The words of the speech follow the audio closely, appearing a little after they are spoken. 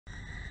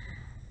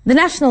The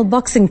national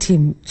boxing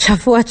team,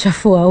 Chafua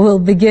Chafua, will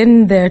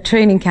begin their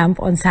training camp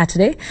on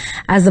Saturday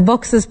as the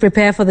boxers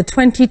prepare for the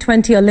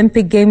 2020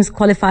 Olympic Games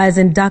qualifiers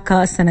in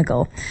Dakar,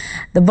 Senegal.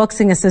 The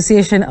Boxing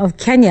Association of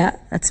Kenya,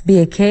 that's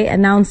BAK,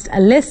 announced a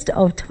list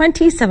of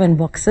 27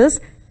 boxers,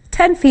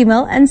 10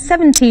 female and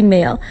 17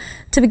 male,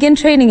 to begin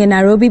training in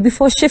Nairobi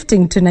before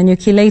shifting to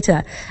Nanyuki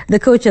later. The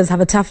coaches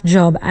have a tough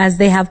job as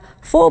they have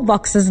 4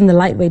 boxers in the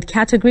lightweight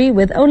category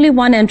with only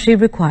 1 entry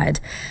required.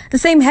 The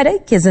same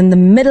headache is in the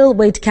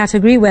middleweight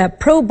category where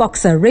pro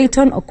boxer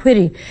Rayton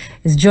Okwiri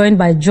is joined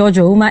by George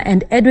Ouma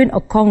and Edwin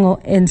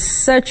Okongo in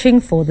searching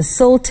for the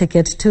sole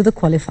ticket to the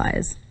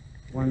qualifiers.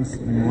 Once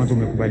mwanzo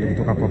umekubali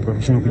kutoka kwa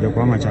professional kuja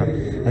kwa amateur,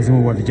 lazima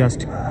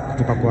uadjust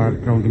kutoka kwa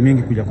round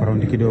mingi kuja kwa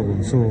round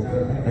kidogo. So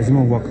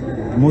lazima work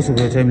most of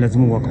the time,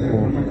 lazima work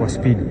kwa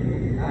speed.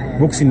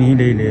 Boxing ni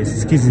ile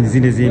skills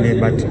ni zile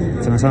but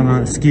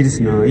sana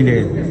skills na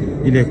ile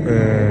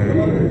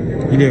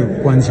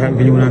kuanzia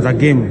vile unaanza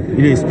game,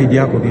 ile speed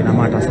yako ndio ina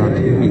matter sana.